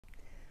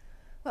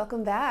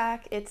Welcome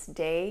back. It's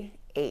day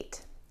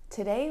 8.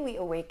 Today we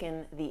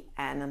awaken the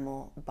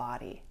animal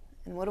body.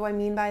 And what do I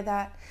mean by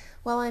that?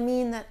 Well, I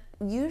mean that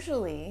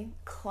usually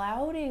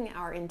clouding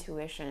our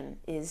intuition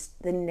is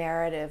the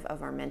narrative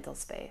of our mental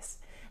space.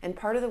 And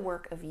part of the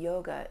work of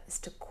yoga is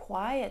to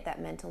quiet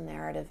that mental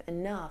narrative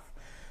enough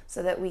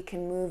so that we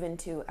can move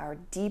into our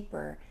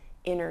deeper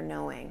inner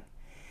knowing.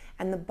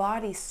 And the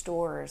body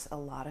stores a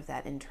lot of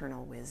that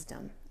internal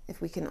wisdom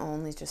if we can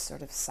only just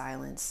sort of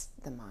silence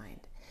the mind.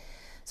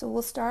 So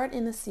we'll start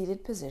in a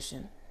seated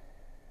position.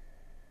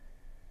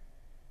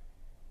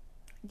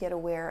 Get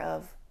aware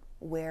of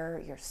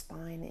where your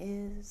spine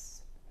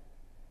is.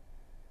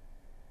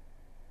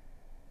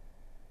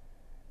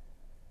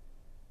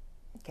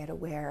 Get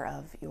aware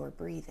of your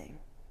breathing.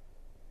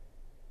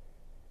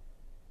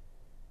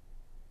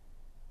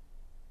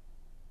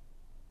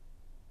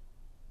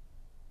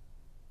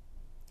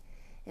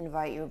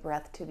 Invite your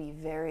breath to be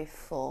very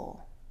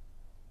full,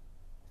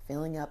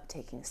 filling up,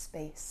 taking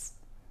space.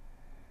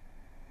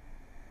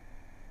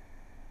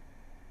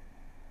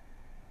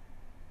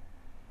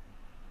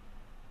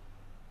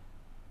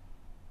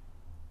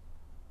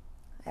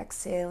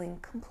 Exhaling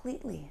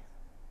completely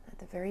at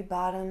the very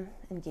bottom,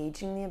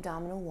 engaging the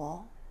abdominal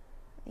wall,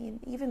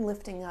 even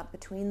lifting up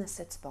between the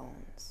sits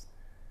bones.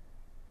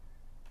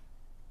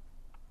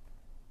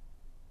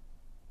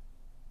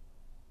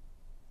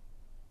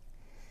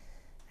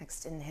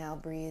 Next, inhale,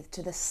 breathe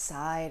to the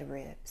side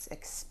ribs,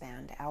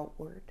 expand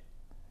outward.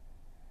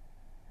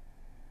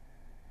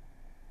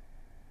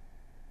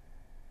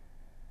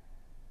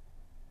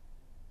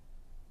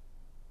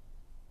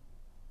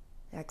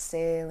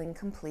 Exhaling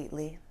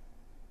completely.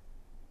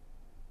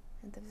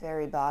 At the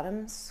very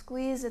bottom,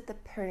 squeeze at the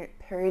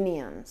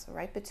perineum, so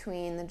right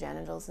between the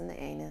genitals and the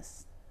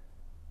anus.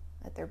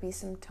 Let there be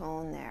some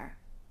tone there.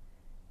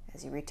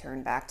 As you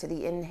return back to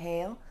the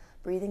inhale,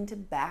 breathing to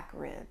back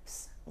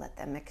ribs, let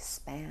them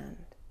expand.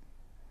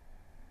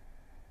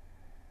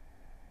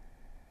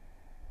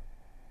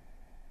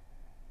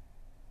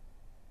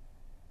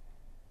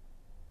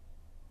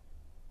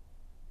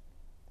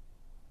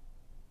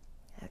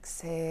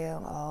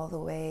 Exhale all the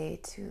way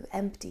to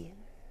empty.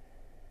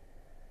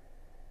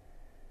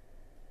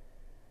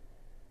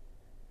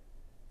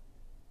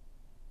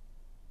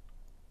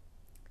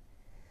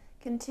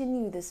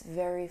 Continue this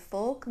very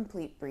full,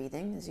 complete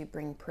breathing as you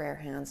bring prayer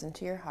hands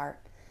into your heart.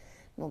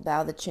 We'll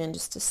bow the chin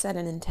just to set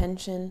an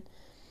intention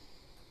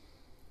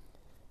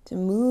to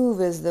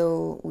move as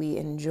though we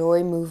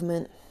enjoy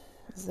movement,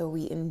 as though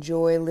we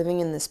enjoy living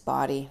in this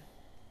body.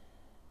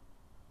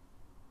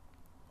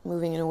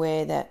 Moving in a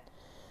way that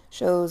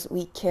shows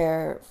we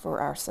care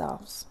for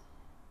ourselves.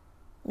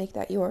 Make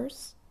that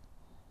yours.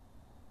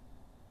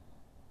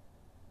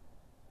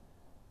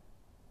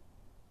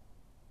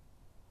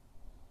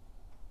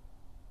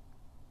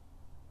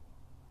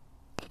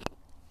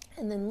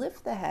 And then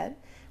lift the head.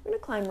 We're going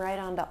to climb right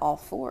onto all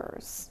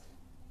fours.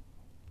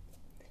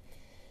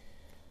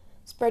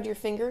 Spread your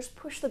fingers,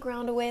 push the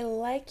ground away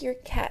like your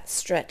cat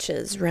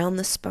stretches. Round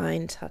the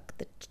spine, tuck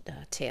the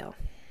tail.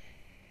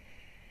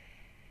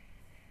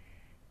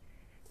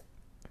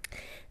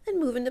 Then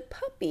move into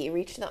puppy.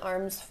 Reach the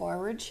arms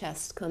forward,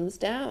 chest comes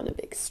down, a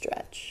big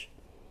stretch.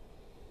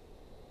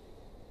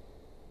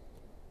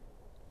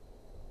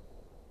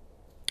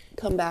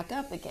 Come back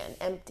up again,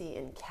 empty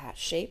in cat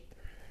shape.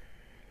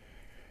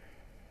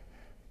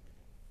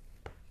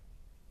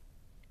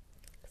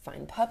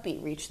 Find puppy,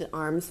 reach the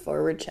arms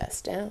forward,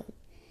 chest down.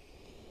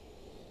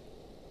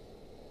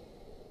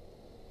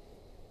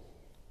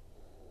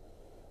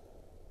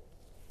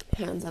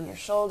 Hands under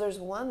shoulders,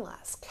 one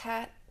last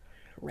cat,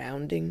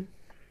 rounding.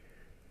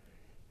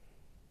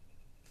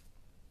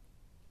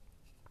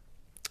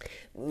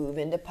 Move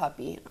into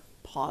puppy,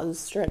 paws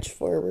stretch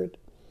forward.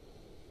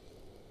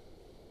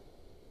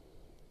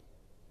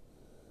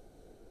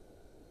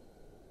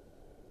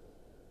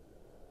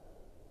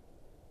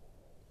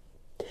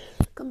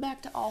 Come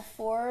back to all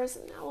fours,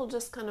 and now we'll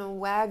just kind of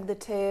wag the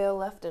tail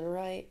left and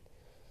right.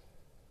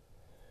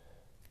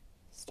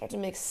 Start to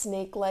make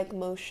snake-like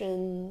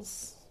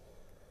motions.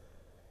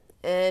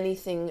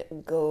 Anything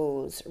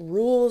goes.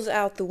 Rules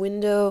out the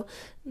window.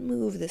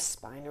 Move the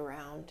spine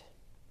around.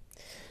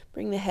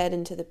 Bring the head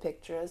into the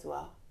picture as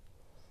well.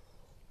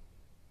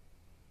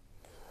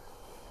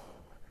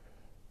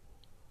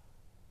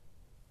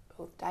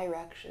 Both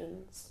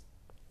directions.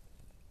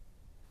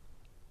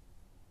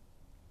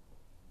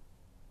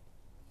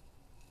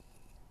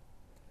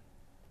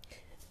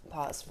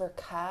 Pause for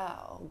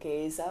cow.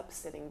 Gaze up,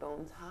 sitting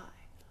bones high.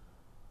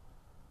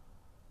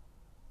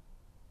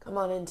 Come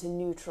on into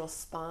neutral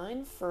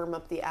spine. Firm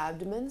up the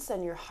abdomen.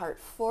 Send your heart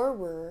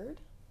forward.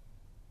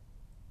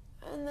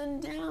 And then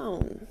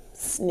down.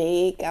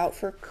 Snake out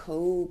for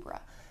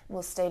cobra. And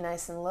we'll stay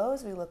nice and low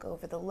as we look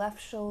over the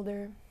left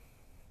shoulder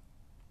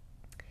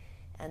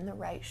and the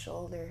right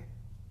shoulder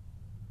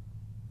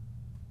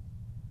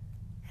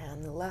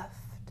and the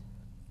left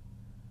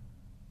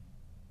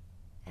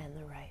and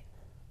the right.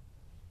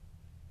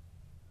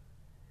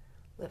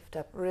 Lift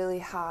up really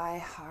high,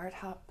 heart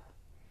up.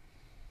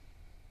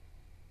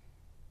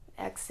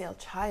 exhale,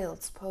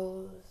 child's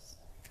pose.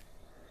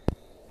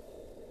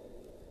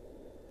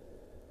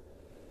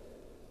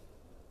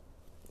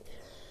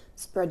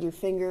 Spread your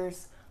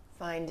fingers,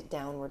 find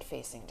downward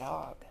facing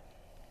dog.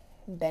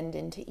 Bend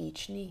into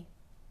each knee.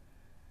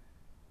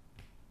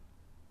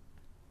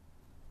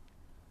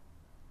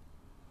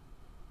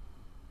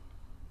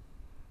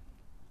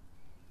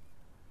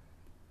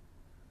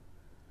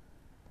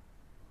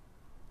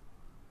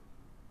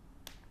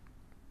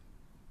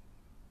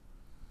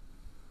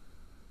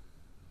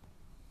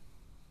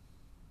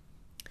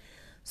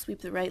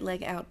 Sweep the right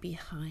leg out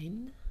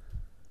behind.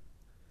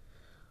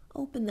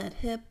 Open that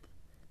hip,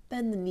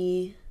 bend the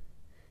knee,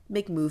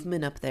 make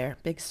movement up there,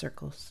 big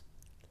circles.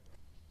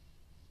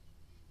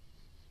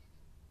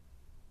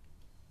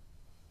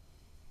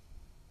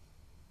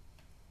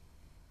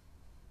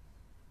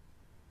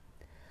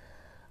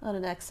 On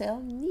an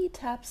exhale, knee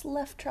taps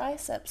left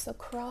triceps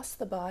across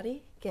the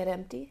body, get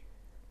empty.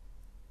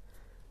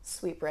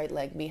 Sweep right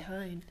leg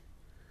behind.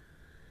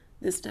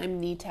 This time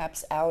knee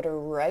taps outer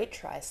right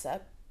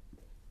tricep,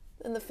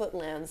 and the foot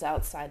lands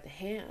outside the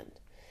hand.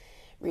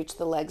 Reach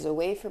the legs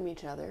away from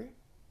each other.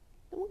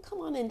 And we'll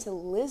come on into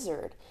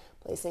lizard,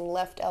 placing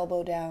left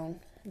elbow down,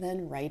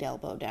 then right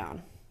elbow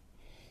down.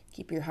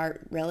 Keep your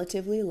heart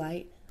relatively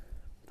light.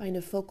 Find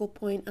a focal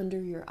point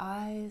under your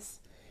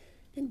eyes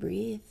and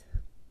breathe.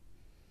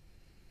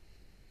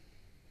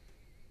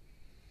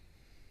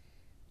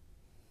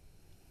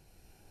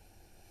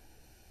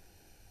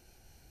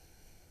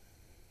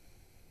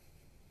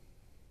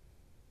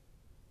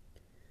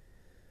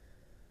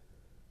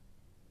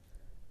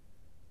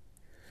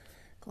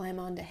 Climb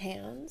onto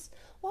hands.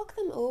 Walk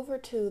them over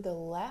to the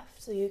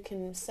left so you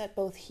can set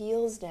both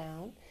heels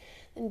down.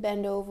 Then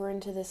bend over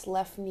into this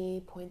left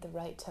knee, point the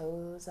right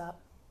toes up.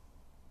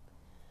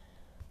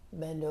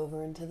 Bend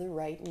over into the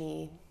right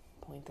knee,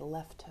 point the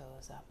left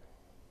toes up.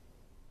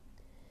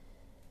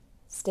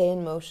 Stay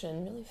in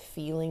motion, really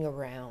feeling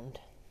around.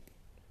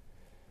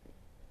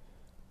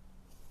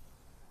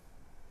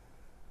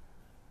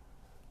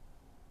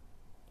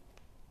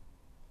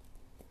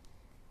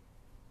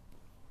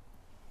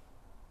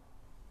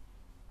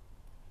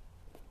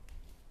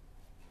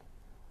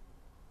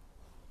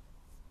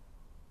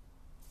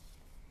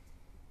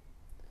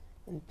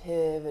 And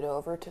pivot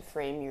over to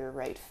frame your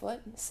right foot.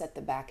 Set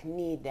the back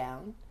knee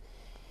down.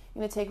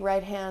 You're going to take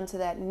right hand to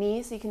that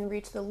knee so you can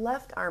reach the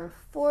left arm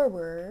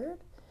forward.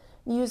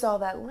 Use all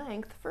that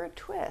length for a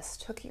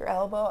twist. Hook your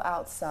elbow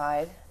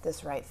outside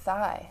this right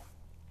thigh.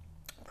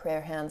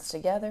 Prayer hands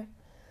together.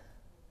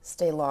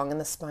 Stay long in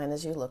the spine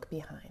as you look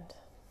behind.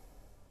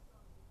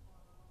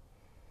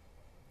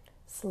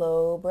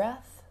 Slow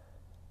breath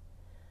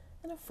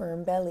and a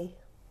firm belly.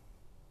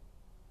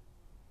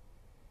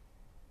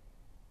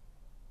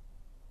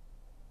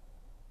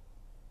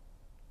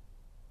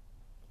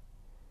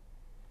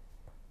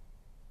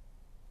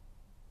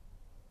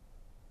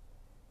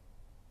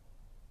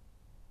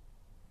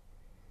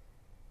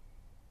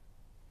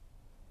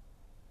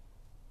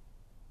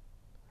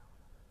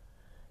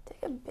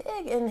 Take a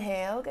big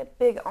inhale, get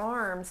big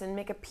arms, and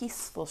make a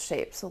peaceful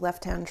shape. So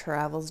left hand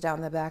travels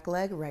down the back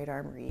leg, right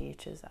arm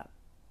reaches up.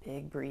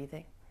 Big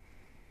breathing.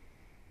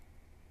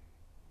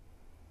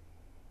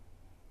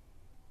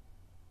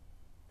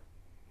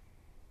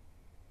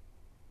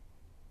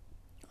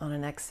 On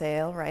an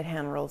exhale, right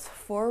hand rolls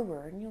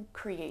forward, and you'll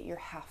create your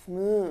half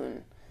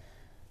moon.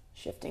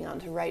 Shifting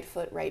onto right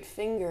foot, right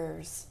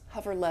fingers,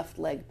 hover left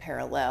leg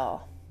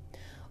parallel.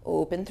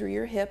 Open through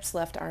your hips,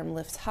 left arm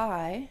lifts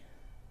high.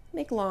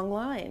 Make long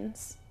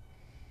lines.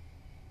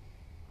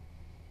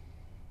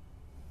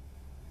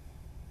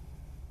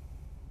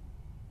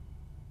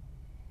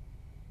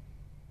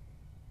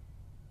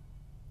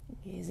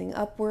 Gazing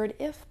upward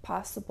if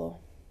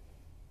possible.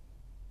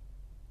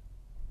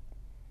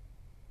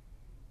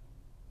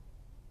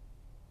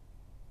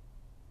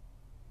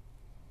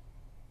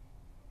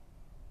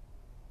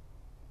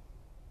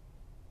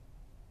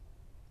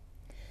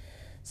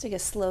 So take a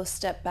slow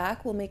step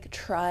back. We'll make a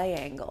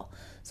triangle.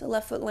 So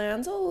left foot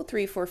lands,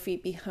 3-4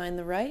 feet behind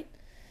the right.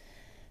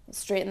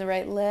 Straighten the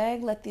right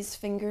leg. Let these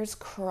fingers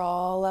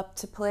crawl up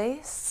to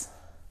place,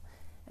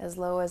 as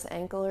low as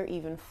ankle or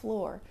even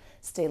floor.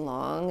 Stay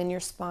long in your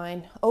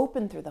spine.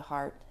 Open through the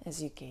heart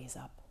as you gaze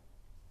up.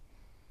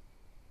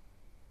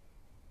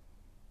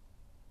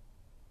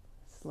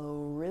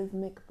 Slow,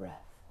 rhythmic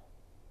breath.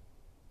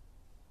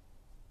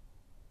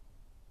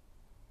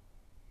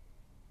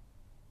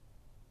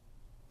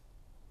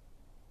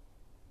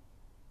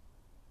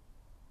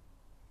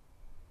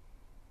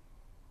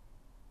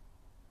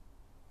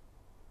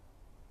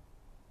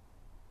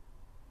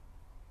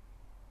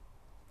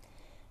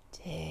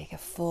 Take a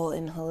full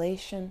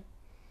inhalation.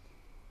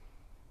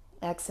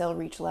 Exhale,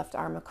 reach left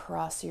arm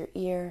across your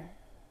ear.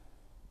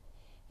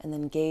 And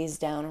then gaze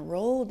down,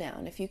 roll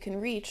down. If you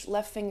can reach,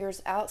 left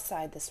fingers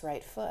outside this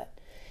right foot.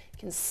 You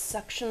can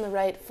suction the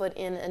right foot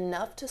in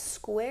enough to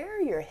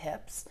square your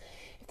hips.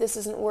 If this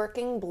isn't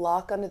working,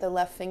 block under the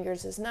left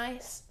fingers is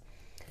nice.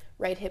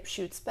 Right hip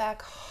shoots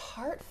back,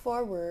 heart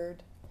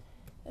forward,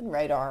 and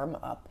right arm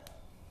up.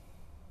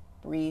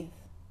 Breathe.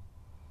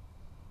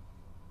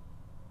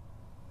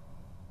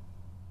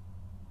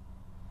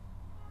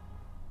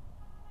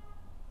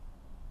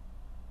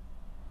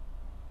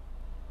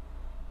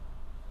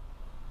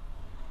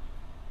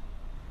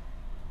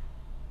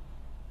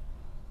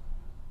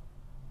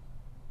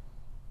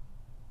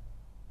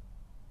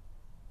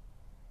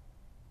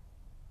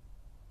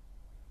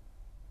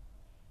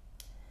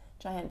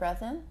 Giant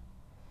breath in.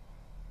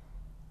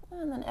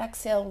 And then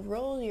exhale,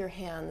 roll your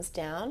hands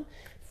down.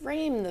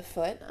 Frame the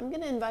foot. I'm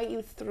going to invite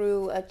you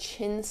through a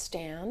chin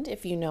stand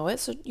if you know it.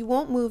 So you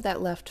won't move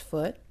that left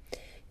foot.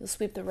 You'll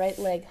sweep the right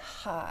leg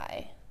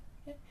high.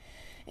 Okay.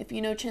 If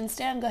you know chin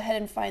stand, go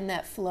ahead and find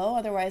that flow.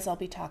 Otherwise, I'll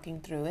be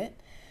talking through it.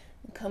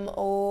 Come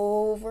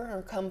over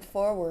or come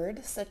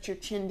forward. Set your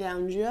chin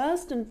down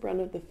just in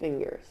front of the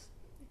fingers.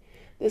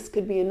 This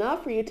could be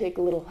enough, or you take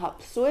a little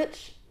hop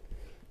switch.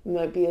 It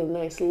might be a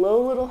nice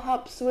low little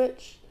hop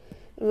switch.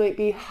 It might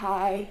be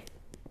high.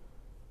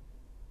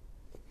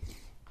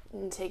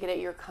 And take it at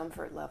your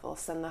comfort level.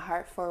 Send the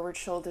heart forward,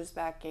 shoulders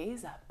back,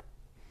 gaze up.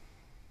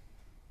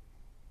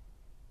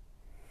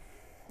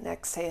 And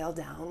exhale,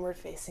 downward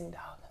facing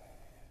dog.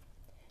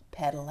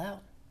 Pedal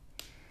out.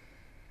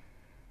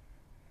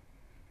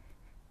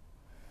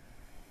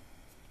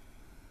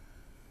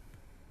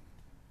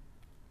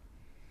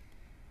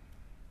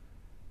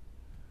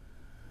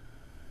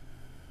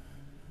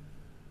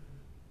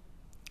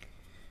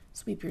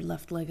 Sweep your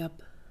left leg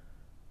up.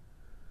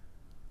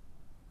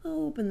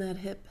 Open that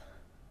hip.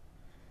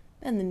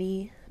 Bend the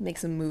knee. Make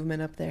some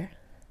movement up there.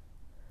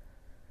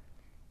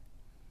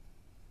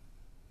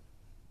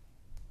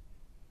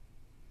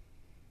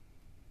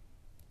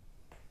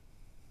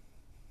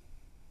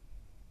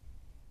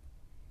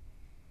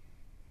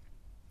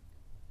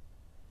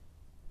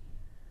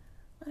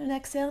 On an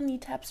exhale, knee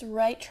taps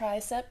right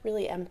tricep,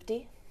 really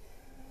empty.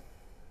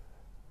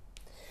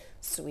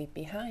 Sweep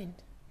behind.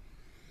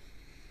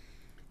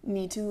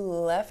 Knee to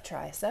left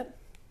tricep.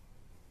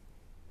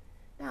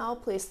 Now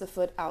place the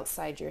foot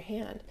outside your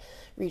hand.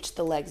 Reach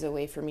the legs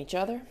away from each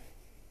other.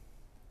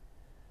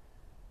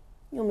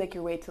 You'll make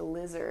your way to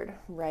lizard.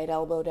 Right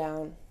elbow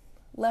down,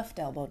 left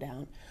elbow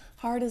down.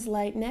 Heart is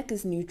light, neck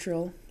is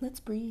neutral. Let's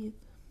breathe.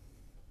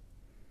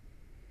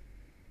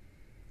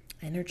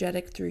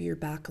 Energetic through your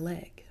back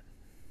leg.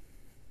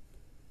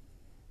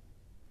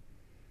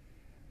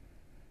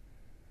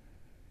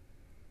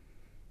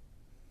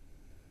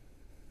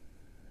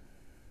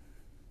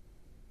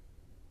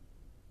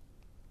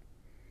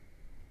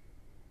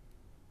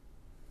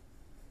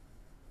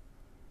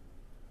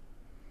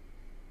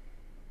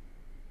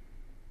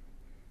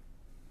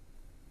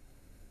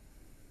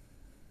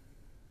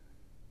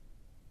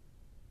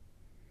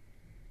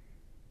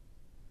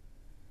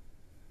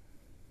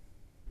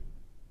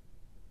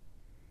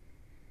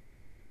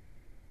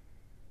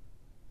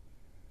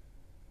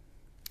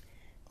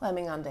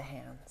 Climbing onto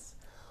hands.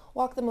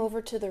 Walk them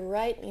over to the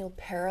right and you'll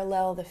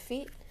parallel the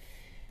feet.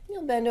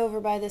 You'll bend over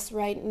by this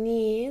right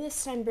knee,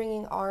 this time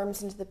bringing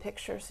arms into the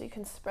picture so you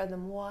can spread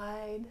them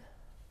wide.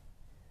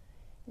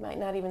 You might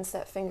not even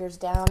set fingers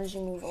down as you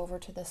move over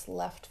to this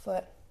left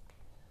foot.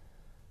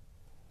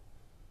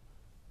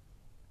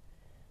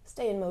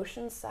 Stay in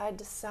motion, side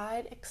to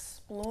side,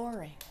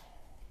 exploring.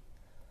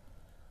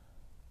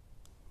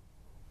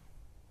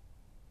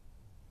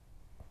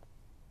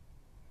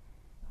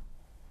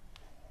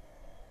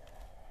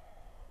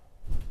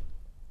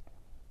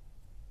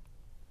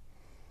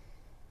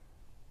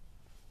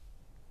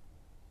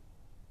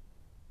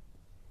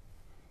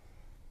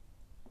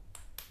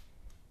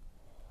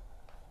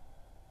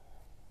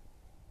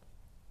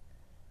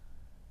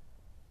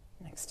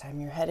 Next time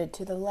you're headed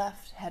to the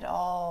left, head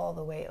all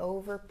the way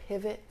over,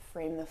 pivot,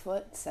 frame the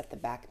foot, set the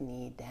back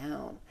knee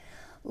down.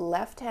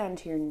 Left hand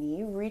to your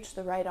knee, reach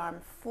the right arm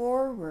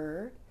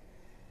forward.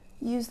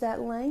 Use that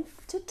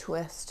length to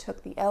twist,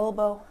 hook the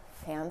elbow,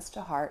 hands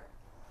to heart,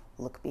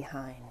 look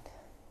behind.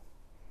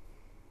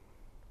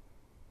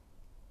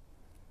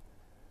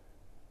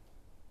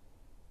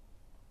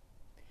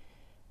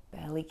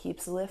 Belly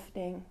keeps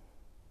lifting.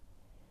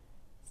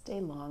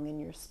 Stay long in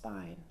your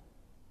spine.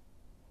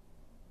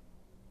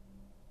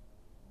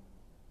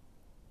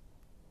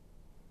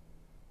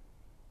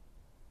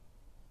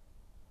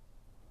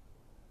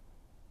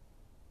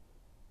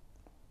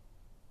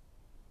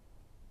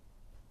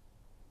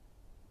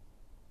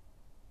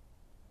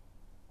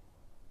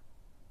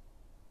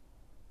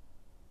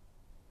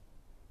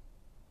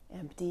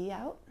 Empty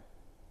out.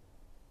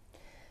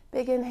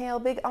 Big inhale,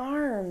 big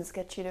arms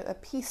get you to a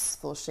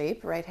peaceful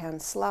shape. Right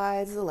hand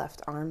slides, the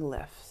left arm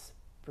lifts.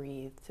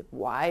 Breathe to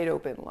wide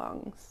open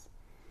lungs.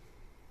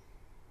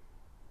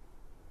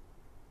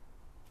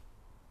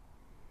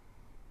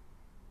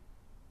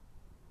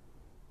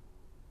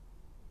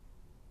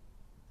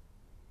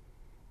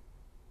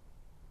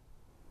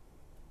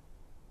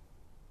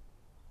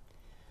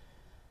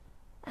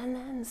 And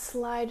then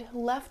slide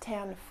left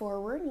hand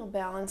forward. You'll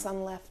balance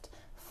on left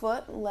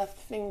foot, left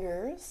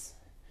fingers.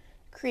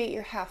 Create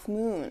your half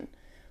moon.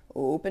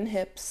 Open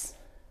hips.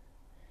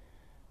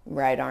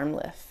 Right arm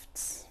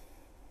lifts.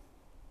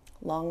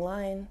 Long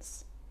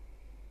lines.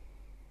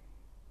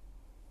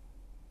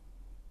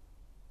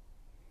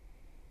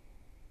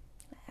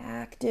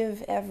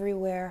 active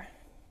everywhere.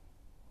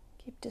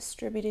 Keep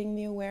distributing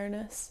the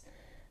awareness.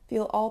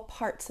 Feel all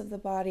parts of the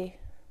body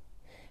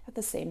at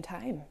the same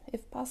time,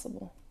 if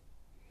possible.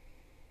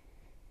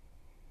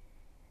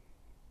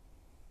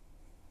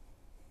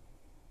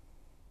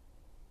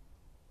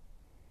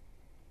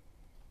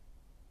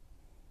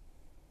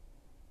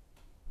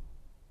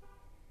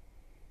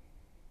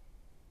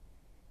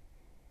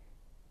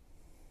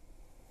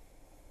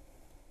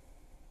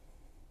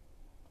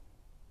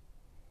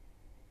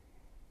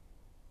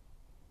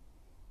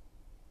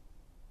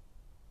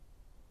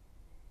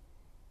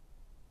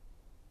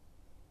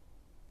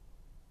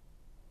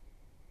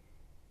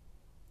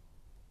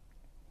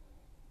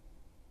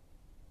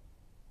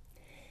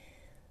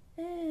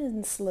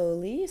 And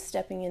slowly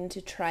stepping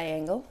into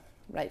triangle.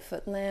 Right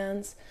foot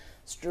lands,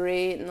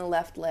 straighten the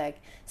left leg.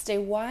 Stay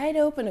wide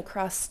open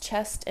across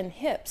chest and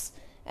hips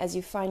as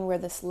you find where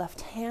this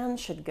left hand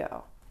should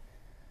go.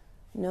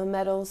 No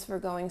medals for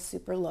going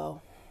super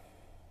low.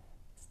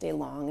 Stay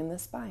long in the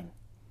spine.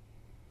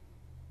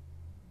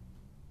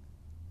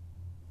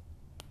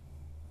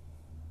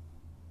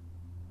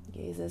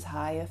 Gaze as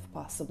high if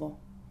possible.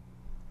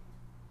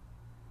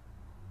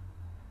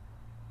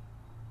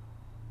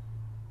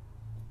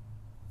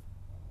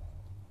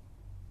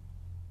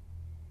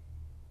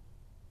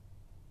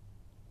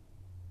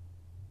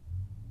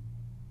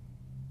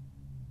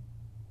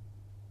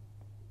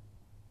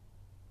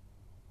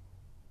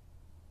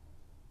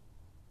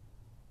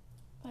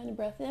 Find a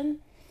breath in.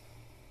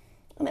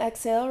 And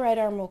exhale, right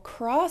arm will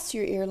cross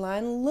your ear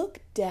line. Look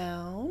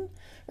down.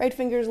 Right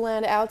fingers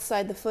land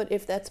outside the foot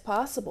if that's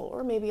possible,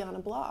 or maybe on a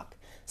block.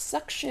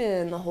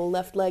 Suction the whole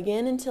left leg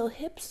in until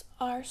hips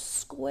are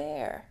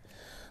square.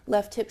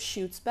 Left hip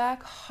shoots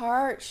back,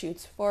 heart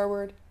shoots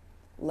forward.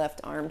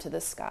 Left arm to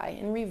the sky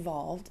in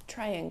revolved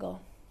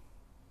triangle.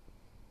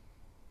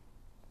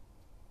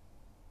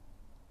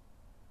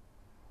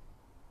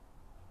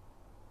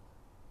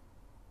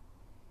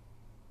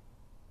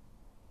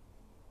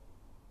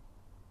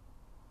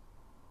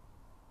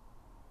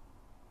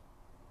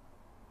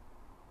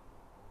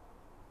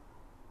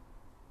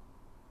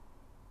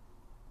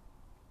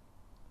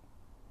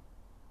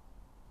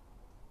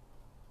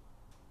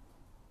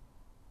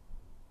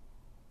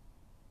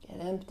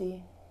 Get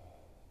empty,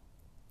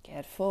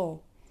 get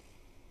full.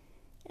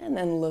 And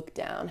then look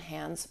down,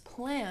 hands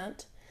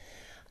plant.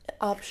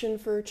 Option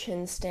for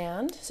chin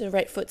stand. So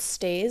right foot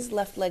stays,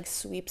 left leg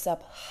sweeps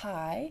up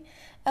high.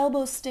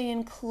 Elbows stay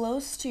in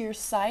close to your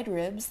side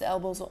ribs. The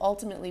elbows will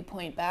ultimately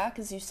point back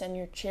as you send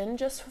your chin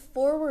just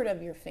forward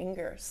of your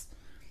fingers.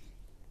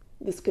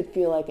 This could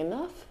feel like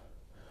enough,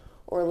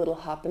 or a little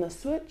hop and a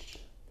switch.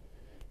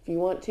 If you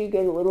want to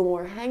get a little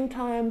more hang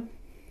time,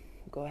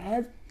 go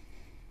ahead.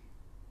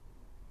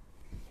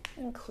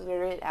 And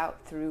clear it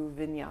out through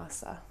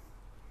Vinyasa.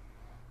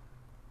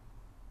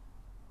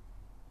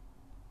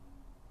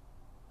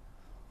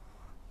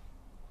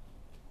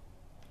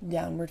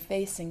 Downward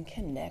facing,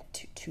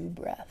 connect to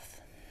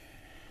breath.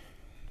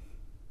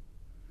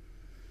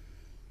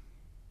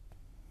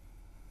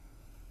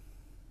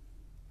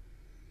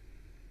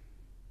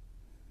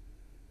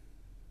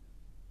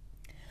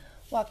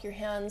 Walk your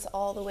hands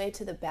all the way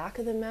to the back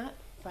of the mat,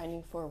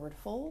 finding forward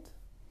fold.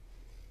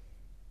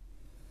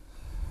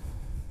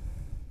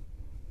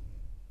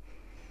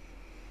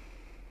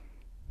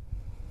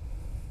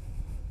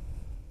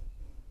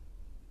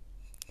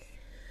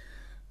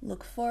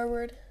 Look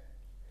forward.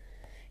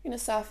 You're going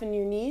to soften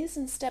your knees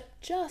and step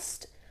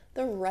just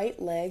the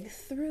right leg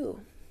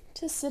through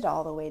to sit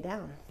all the way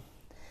down.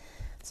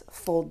 So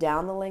fold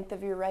down the length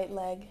of your right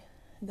leg.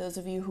 Those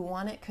of you who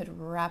want it could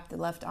wrap the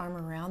left arm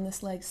around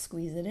this leg,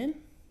 squeeze it in,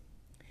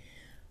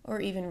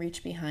 or even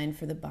reach behind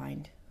for the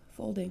bind,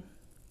 folding.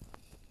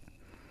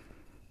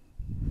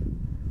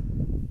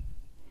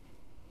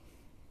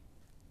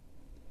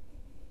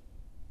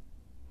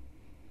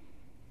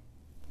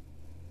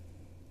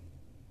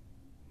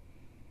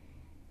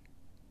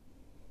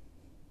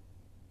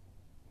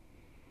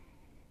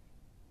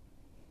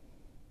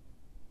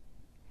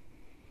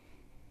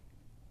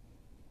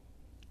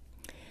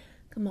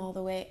 Come all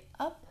the way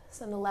up,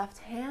 send the left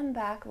hand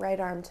back, right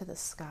arm to the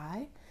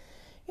sky.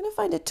 You're going to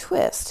find a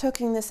twist,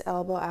 hooking this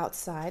elbow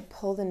outside,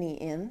 pull the knee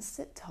in,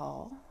 sit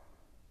tall.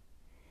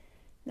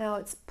 Now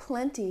it's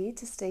plenty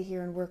to stay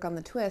here and work on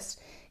the twist.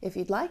 If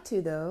you'd like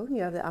to though,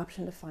 you have the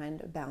option to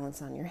find a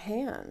balance on your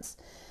hands.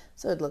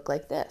 So it'd look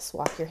like this.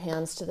 Walk your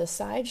hands to the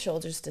side,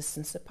 shoulders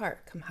distance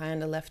apart. Come high on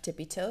the left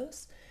tippy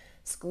toes,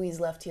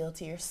 squeeze left heel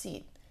to your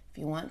seat. If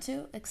you want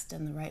to,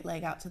 extend the right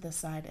leg out to the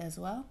side as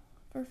well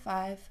for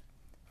 5,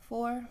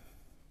 4,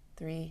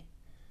 3,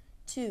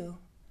 2,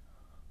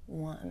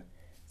 1.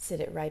 Sit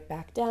it right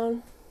back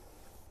down.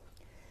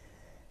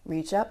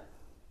 Reach up.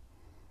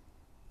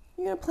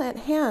 You're going to plant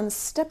hands,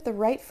 step the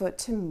right foot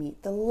to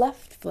meet the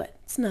left foot.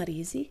 It's not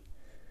easy.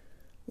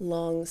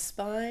 Long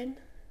spine.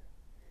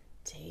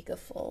 Take a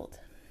fold.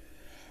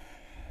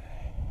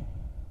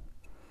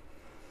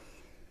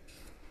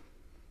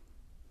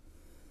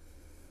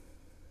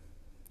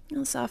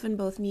 Now soften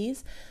both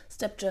knees.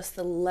 Step just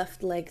the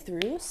left leg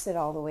through. Sit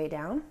all the way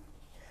down.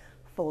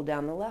 Fold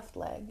down the left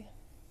leg.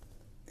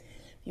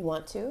 If you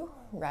want to,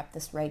 wrap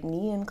this right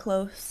knee in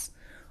close,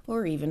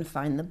 or even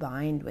find the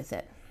bind with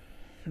it.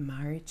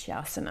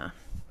 Marichyasana.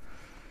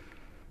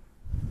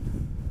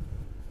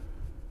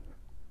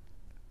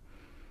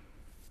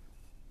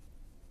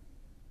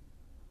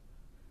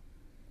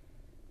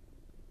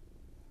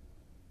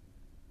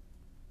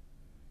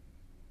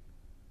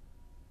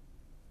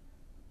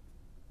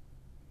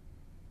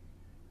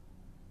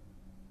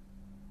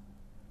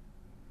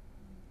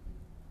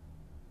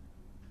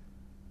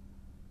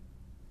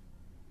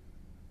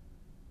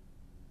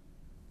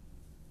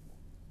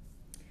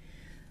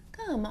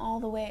 Come all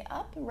the way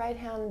up, right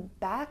hand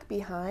back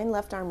behind,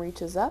 left arm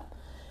reaches up.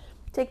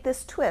 Take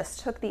this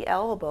twist, hook the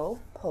elbow,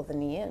 pull the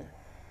knee in.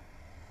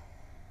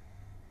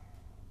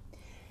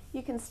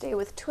 You can stay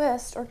with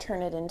twist or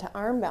turn it into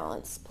arm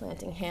balance.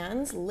 Planting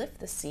hands, lift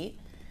the seat,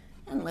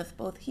 and lift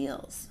both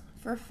heels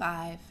for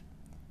 5,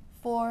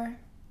 4,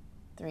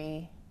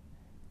 3,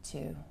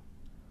 2,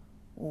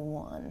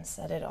 1.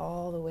 Set it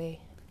all the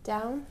way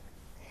down.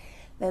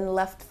 Then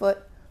left foot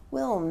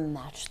will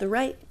match the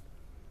right.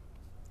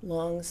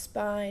 Long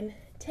spine,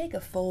 take a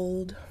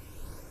fold.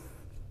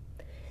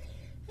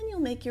 And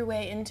you'll make your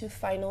way into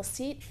final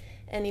seat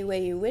any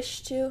way you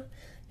wish to.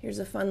 Here's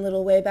a fun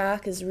little way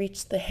back is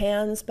reach the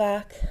hands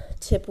back,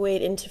 tip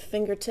weight into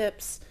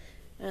fingertips,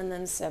 and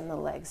then send the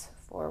legs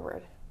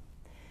forward.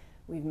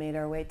 We've made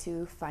our way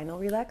to final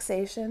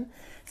relaxation.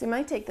 So you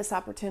might take this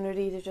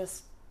opportunity to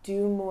just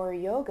do more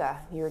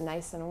yoga. You're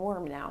nice and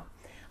warm now.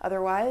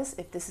 Otherwise,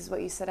 if this is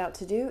what you set out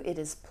to do, it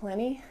is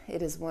plenty.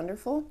 It is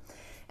wonderful.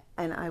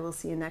 And I will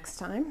see you next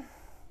time.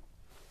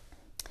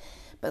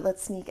 But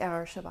let's sneak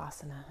our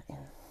Shavasana in.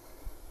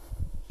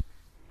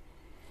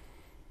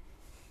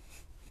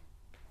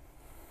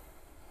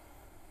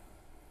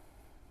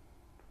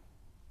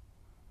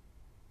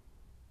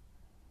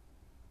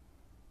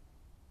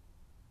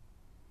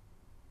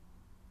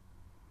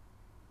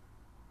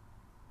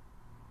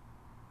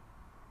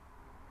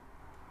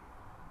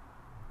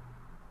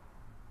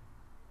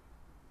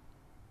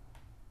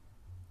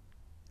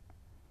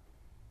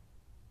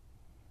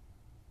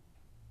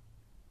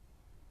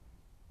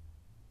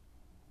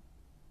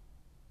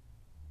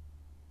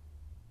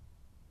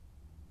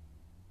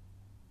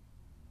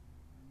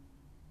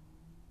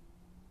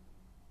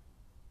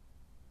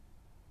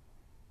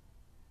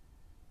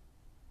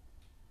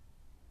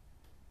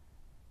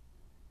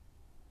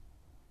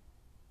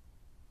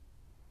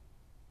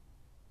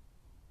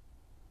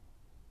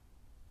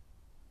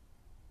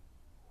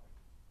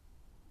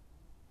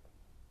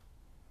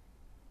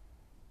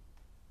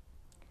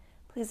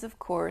 Please, of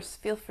course,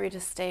 feel free to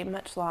stay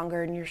much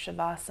longer in your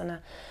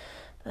Shavasana.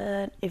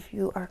 But if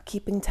you are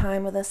keeping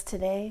time with us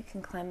today, you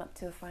can climb up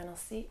to a final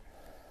seat.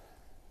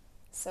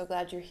 So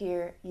glad you're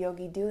here.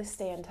 Yogi, do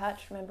stay in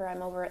touch. Remember,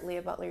 I'm over at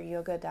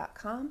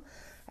leighabutleryoga.com.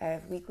 I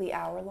have weekly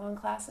hour-long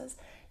classes.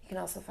 You can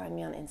also find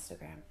me on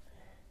Instagram.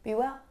 Be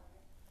well.